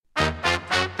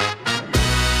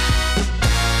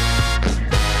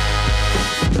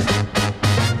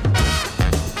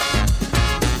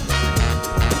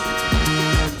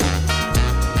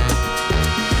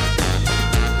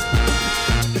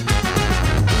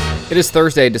It is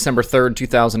Thursday, December 3rd,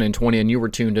 2020, and you were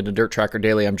tuned into Dirt Tracker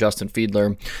Daily. I'm Justin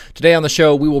Fiedler. Today on the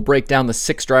show, we will break down the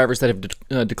 6 drivers that have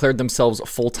declared themselves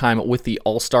full-time with the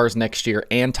All-Stars next year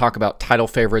and talk about title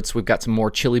favorites. We've got some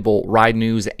more Chili Bowl ride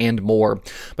news and more.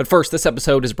 But first, this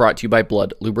episode is brought to you by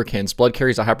Blud Lubricants. Blud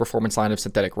carries a high-performance line of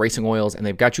synthetic racing oils, and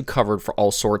they've got you covered for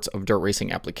all sorts of dirt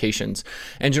racing applications.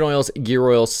 Engine oils, gear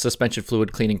oils, suspension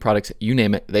fluid, cleaning products, you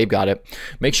name it, they've got it.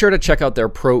 Make sure to check out their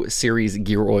Pro Series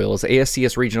gear oils.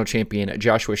 ASCS Regional Champion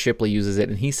Joshua Shipley uses it,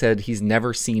 and he said he's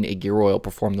never seen a gear oil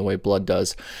perform the way Blud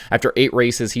does. After 8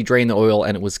 races, he drained the oil,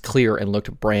 and it was clear and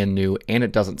looked brand new, and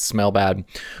it doesn't smell bad.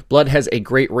 Blud has a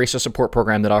great racer support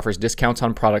program that offers discounts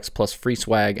on products plus free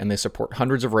swag, and they support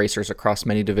hundreds of racers across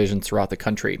many divisions throughout the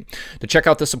country. To check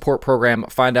out the support program,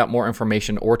 find out more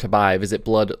information, or to buy, visit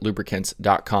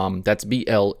bludlubricants.com. That's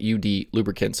BLUD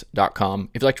lubricants.com.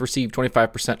 If you'd like to receive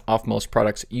 25% off most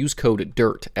products, use code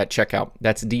DIRT at checkout.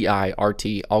 That's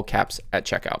DIRT, all caps, at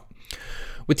checkout.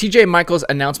 With TJ Michaels'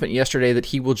 announcement yesterday that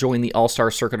he will join the All-Star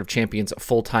Circuit of Champions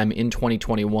full-time in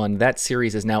 2021, that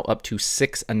series is now up to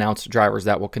 6 announced drivers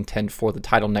that will contend for the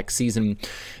title next season.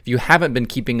 If you haven't been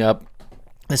keeping up,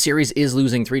 the series is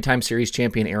losing 3-time series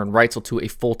champion Aaron Reitzel to a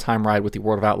full-time ride with the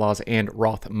World of Outlaws and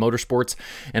Roth Motorsports,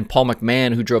 and Paul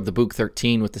McMahon, who drove the Buick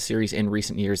 13 with the series in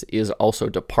recent years, is also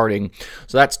departing.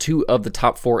 So that's 2 of the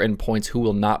top 4 in points who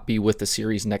will not be with the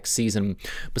series next season.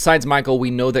 Besides Michael,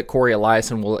 we know that Corey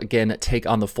Eliason will again take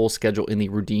on the full schedule in the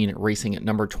Rudine Racing at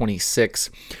number 26.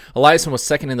 Eliason was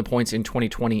second in the points in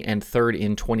 2020 and third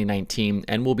in 2019,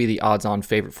 and will be the odds-on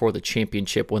favorite for the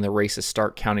championship when the races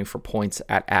start counting for points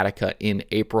at Attica in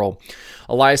April.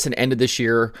 Eliason ended this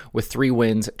year with 3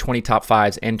 wins, 20 top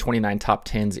 5s, and 29 top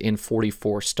 10s in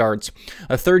 44 starts.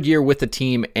 A third year with the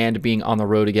team and being on the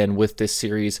road again with this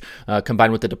series,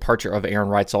 combined with the departure of Aaron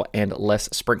Reitzel and less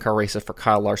sprint car races for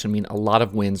Kyle Larson, mean a lot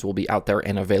of wins will be out there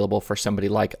and available for somebody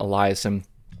like Eliason.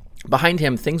 Behind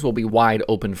him, things will be wide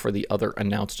open for the other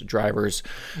announced drivers.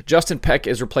 Justin Peck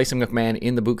is replacing McMahon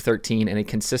in the Buick 13, and a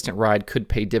consistent ride could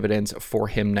pay dividends for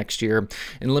him next year.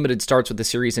 In limited starts with the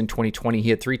series in 2020,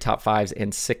 he had 3 top 5s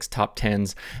and 6 top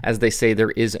 10s. As they say, there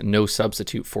is no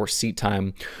substitute for seat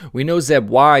time. We know Zeb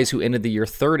Wise, who ended the year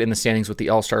 3rd in the standings with the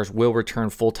All-Stars, will return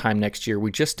full-time next year.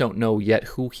 We just don't know yet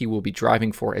who he will be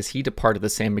driving for, as he departed the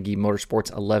Sam McGee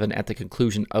Motorsports 11 at the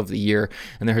conclusion of the year,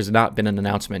 and there has not been an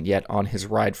announcement yet on his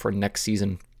ride for next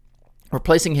season.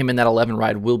 Replacing him in that 11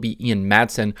 ride will be Ian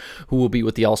Madsen, who will be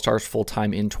with the All-Stars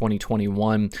full-time in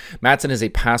 2021. Madsen is a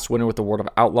past winner with the World of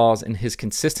Outlaws, and his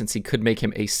consistency could make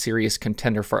him a serious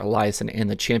contender for Eliason and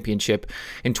the championship.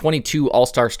 In 22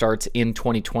 All-Star starts in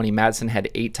 2020, Madsen had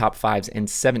 8 top 5s and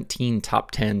 17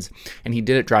 top 10s, and he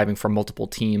did it driving for multiple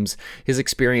teams. His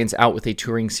experience out with a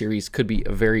touring series could be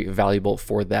very valuable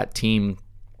for that team.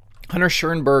 Hunter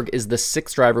Schoenberg is the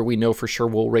 6th driver we know for sure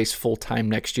will race full-time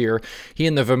next year. He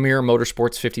and the Vermeer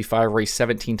Motorsports 55 raced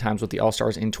 17 times with the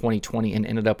All-Stars in 2020 and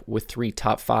ended up with 3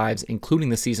 top 5s, including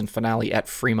the season finale at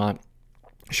Fremont.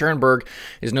 Schoenberg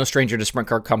is no stranger to sprint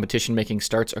car competition, making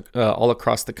starts all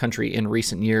across the country in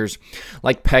recent years.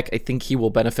 Like Peck, I think he will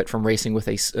benefit from racing with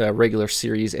a regular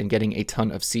series and getting a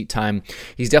ton of seat time.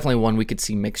 He's definitely one we could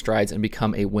see make strides and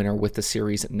become a winner with the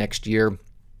series next year.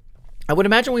 I would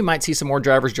imagine we might see some more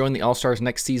drivers join the All-Stars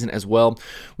next season as well.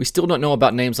 We still don't know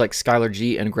about names like Skylar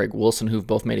G and Greg Wilson, who've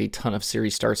both made a ton of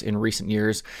series starts in recent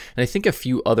years. And I think a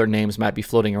few other names might be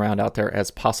floating around out there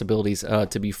as possibilities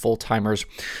to be full-timers.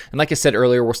 And like I said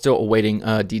earlier, we're still awaiting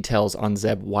details on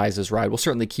Zeb Wise's ride. We'll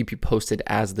certainly keep you posted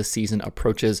as the season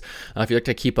approaches. If you'd like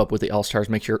to keep up with the All-Stars,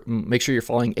 make sure you're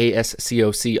following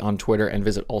ASCOC on Twitter and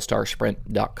visit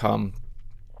allstarsprint.com.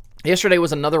 Yesterday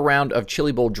was another round of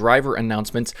Chili Bowl driver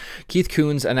announcements. Keith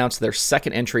Kunz announced their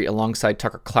 2nd entry alongside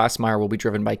Tucker Klassmeyer will be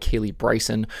driven by Kaylee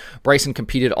Bryson. Bryson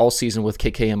competed all season with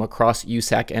KKM across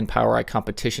USAC and POWRi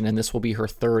competition, and this will be her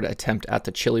 3rd attempt at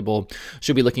the Chili Bowl.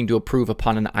 She'll be looking to improve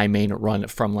upon an iMain run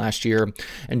from last year.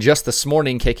 And just this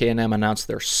morning, KKM announced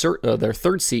their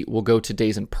 3rd seat will go to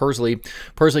Dazen Persley.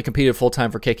 Persley competed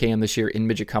full-time for KKM this year in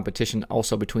midget competition,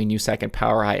 also between USAC and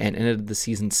POWRi, and ended the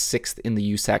season 6th in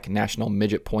the USAC National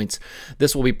Midget Points.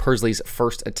 This will be Persley's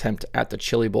 1st attempt at the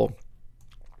Chili Bowl.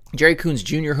 Jerry Coons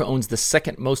Jr., who owns the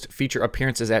 2nd most feature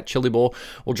appearances at Chili Bowl,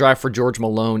 will drive for George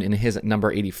Malone in his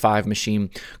number 85 machine.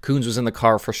 Coons was in the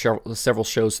car for several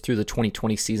shows through the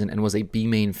 2020 season and was a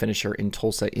B-main finisher in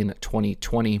Tulsa in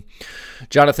 2020.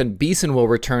 Jonathan Beeson will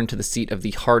return to the seat of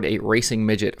the Hard 8 Racing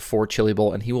Midget for Chili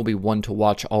Bowl, and he will be one to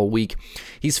watch all week.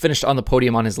 He's finished on the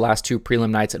podium on his last 2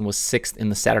 prelim nights and was 6th in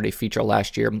the Saturday feature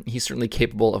last year. He's certainly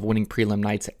capable of winning prelim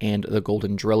nights and the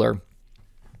Golden Driller.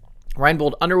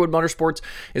 Reinbold Underwood Motorsports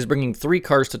is bringing 3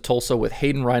 cars to Tulsa, with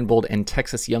Hayden Reinbold and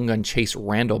Texas young gun Chase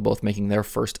Randall both making their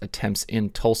first attempts in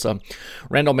Tulsa.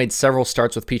 Randall made several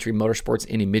starts with Petrie Motorsports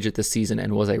Indy Midget this season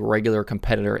and was a regular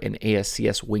competitor in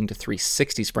ASCS Winged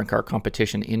 360 sprint car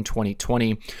competition in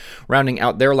 2020. Rounding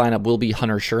out their lineup will be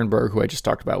Hunter Schoenberg, who I just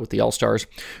talked about with the All-Stars,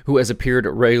 who has appeared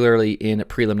regularly in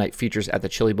prelim night features at the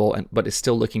Chili Bowl, but is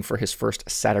still looking for his first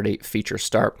Saturday feature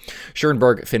start.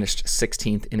 Schoenberg finished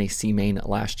 16th in a C-Main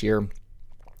last year.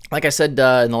 Like I said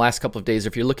in the last couple of days,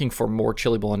 if you're looking for more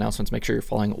Chili Bowl announcements, make sure you're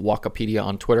following Walkopedia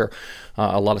on Twitter.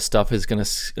 A lot of stuff is going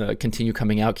to continue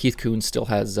coming out. Keith Kunz still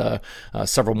has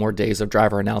several more days of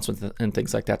driver announcements and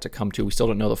things like that to come to. We still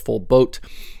don't know the full boat.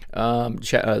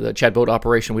 The Chad Boat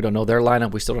operation, we don't know their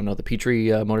lineup. We still don't know the Petrie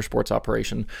Motorsports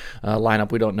operation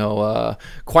lineup. We don't know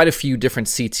quite a few different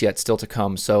seats yet still to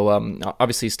come. So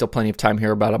obviously still plenty of time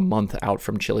here, about a month out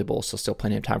from Chili Bowl. So still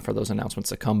plenty of time for those announcements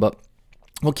to come. But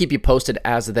we'll keep you posted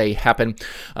as they happen.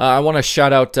 I want to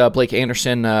shout out Blake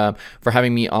Anderson for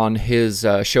having me on his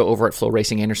show over at Flow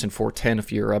Racing, Anderson 410.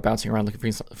 If you're bouncing around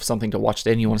looking for something to watch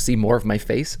today and you want to see more of my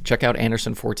face, check out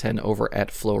Anderson 410 over at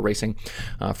Flow Racing.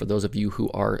 For those of you who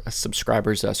are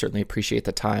subscribers, certainly appreciate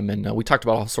the time. And we talked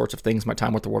about all sorts of things, my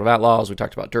time with the World of Outlaws. We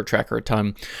talked about Dirt Tracker a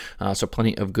ton. So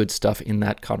plenty of good stuff in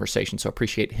that conversation. So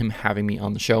appreciate him having me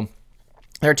on the show.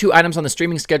 There are 2 items on the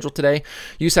streaming schedule today: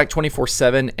 USAC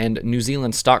 24/7 and New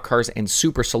Zealand Stock Cars and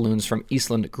Super Saloons from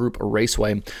Eastland Group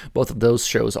Raceway. Both of those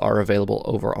shows are available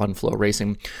over on Flow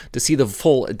Racing. To see the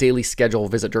full daily schedule,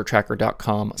 visit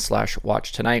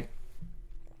dirttracker.com/watch tonight.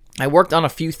 I worked on a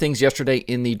few things yesterday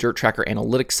in the Dirt Tracker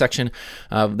Analytics section.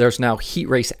 There's now heat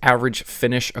race average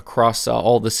finish across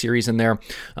all the series in there.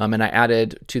 And I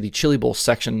added to the Chili Bowl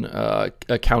section a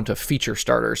count of feature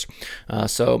starters.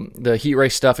 So the heat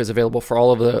race stuff is available for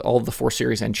all of the 4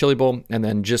 series and Chili Bowl, and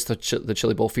then just the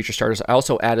Chili Bowl feature starters. I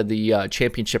also added the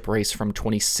championship race from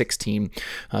 2016.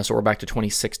 So we're back to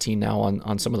 2016 now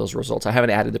on some of those results. I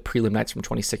haven't added the prelim nights from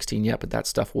 2016 yet, but that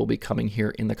stuff will be coming here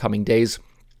in the coming days.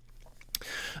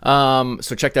 So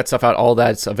check that stuff out. All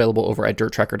that's available over at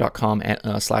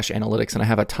dirttracker.com/analytics. And I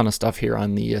have a ton of stuff here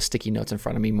on the sticky notes in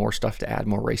front of me. More stuff to add,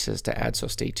 more races to add. So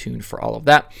stay tuned for all of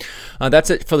that.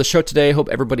 That's it for the show today. Hope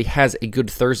everybody has a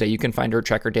good Thursday. You can find Dirt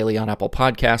Tracker Daily on Apple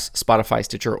Podcasts, Spotify,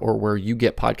 Stitcher, or where you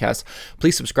get podcasts.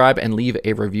 Please subscribe and leave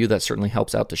a review. That certainly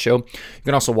helps out the show. You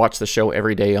can also watch the show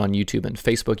every day on YouTube and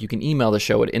Facebook. You can email the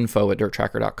show at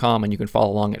info@dirttracker.com, and you can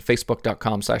follow along at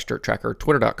facebook.com/dirttracker,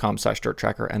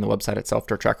 twitter.com/dirttracker, and the website itself,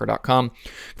 dirttracker.com.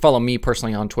 Follow me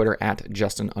personally on Twitter at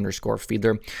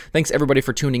Justin_Fiedler. Thanks everybody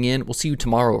for tuning in. We'll see you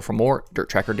tomorrow for more Dirt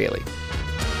Tracker Daily.